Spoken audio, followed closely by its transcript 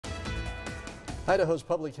Idaho's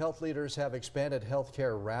public health leaders have expanded health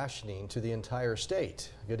care rationing to the entire state.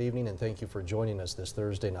 Good evening and thank you for joining us this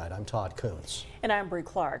Thursday night. I'm Todd Kuntz. And I'm Bree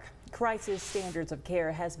Clark. Crisis standards of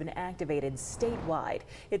care has been activated statewide.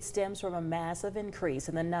 It stems from a massive increase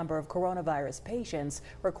in the number of coronavirus patients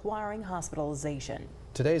requiring hospitalization.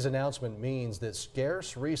 Today's announcement means that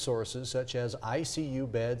scarce resources such as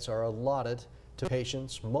ICU beds are allotted to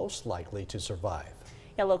patients most likely to survive.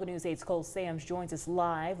 Now, Local News 8's Cole Sams joins us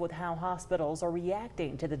live with how hospitals are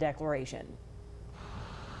reacting to the declaration.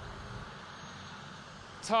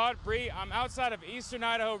 Todd, Bree, I'm outside of Eastern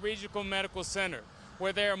Idaho Regional Medical Center,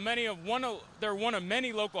 where they're one of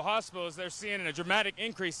many local hospitals that are seeing a dramatic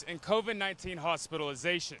increase in COVID-19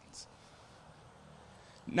 hospitalizations.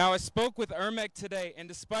 Now, I spoke with ERMEC today, and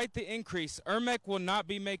despite the increase, ERMEC will not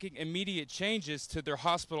be making immediate changes to their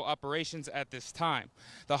hospital operations at this time.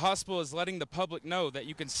 The hospital is letting the public know that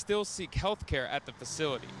you can still seek health care at the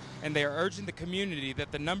facility, and they are urging the community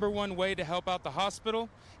that the #1 way to help out the hospital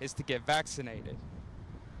is to get vaccinated.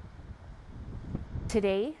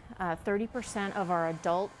 Today, 30% of our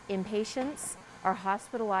adult inpatients are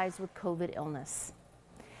hospitalized with COVID illness.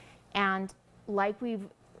 And like we've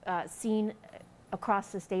seen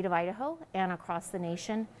across the state of Idaho and across the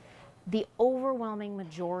nation, the overwhelming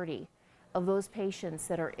majority of those patients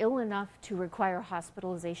that are ill enough to require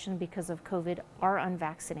hospitalization because of COVID are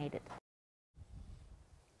unvaccinated.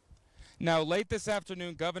 Now, late this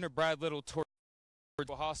afternoon, Governor Brad Little toured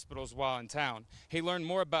hospitals while in town. He learned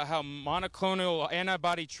more about how monoclonal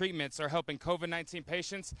antibody treatments are helping COVID-19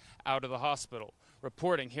 patients out of the hospital.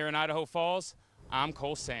 Reporting here in Idaho Falls, I'm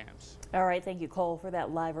Cole Sams. All right, thank you, Cole, for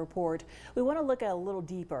that live report. We want to look a little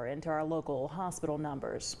deeper into our local hospital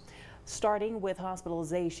numbers. Starting with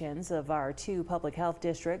hospitalizations of our 2 public health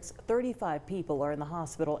districts, 35 people are in the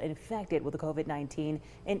hospital infected with COVID-19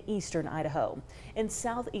 in eastern Idaho. In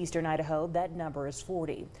southeastern Idaho, that number is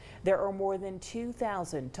 40. There are more than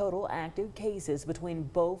 2,000 total active cases between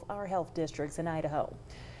both our health districts in Idaho.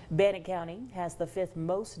 Bannock County has the 5th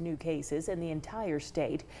most new cases in the entire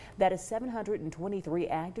state. That is 723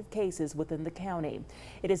 active cases within the county.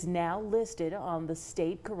 It is now listed on the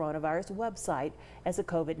state coronavirus website as a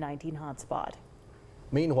COVID-19 hotspot.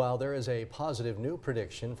 Meanwhile, there is a positive new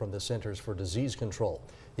prediction from the Centers for Disease Control.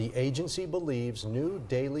 The agency believes new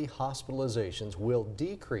daily hospitalizations will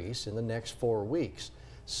decrease in the next 4 weeks,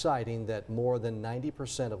 citing that more than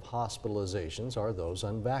 90% of hospitalizations are those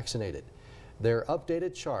unvaccinated. Their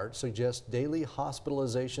updated chart suggests daily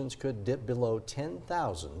hospitalizations could dip below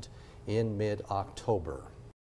 10,000 in mid-October.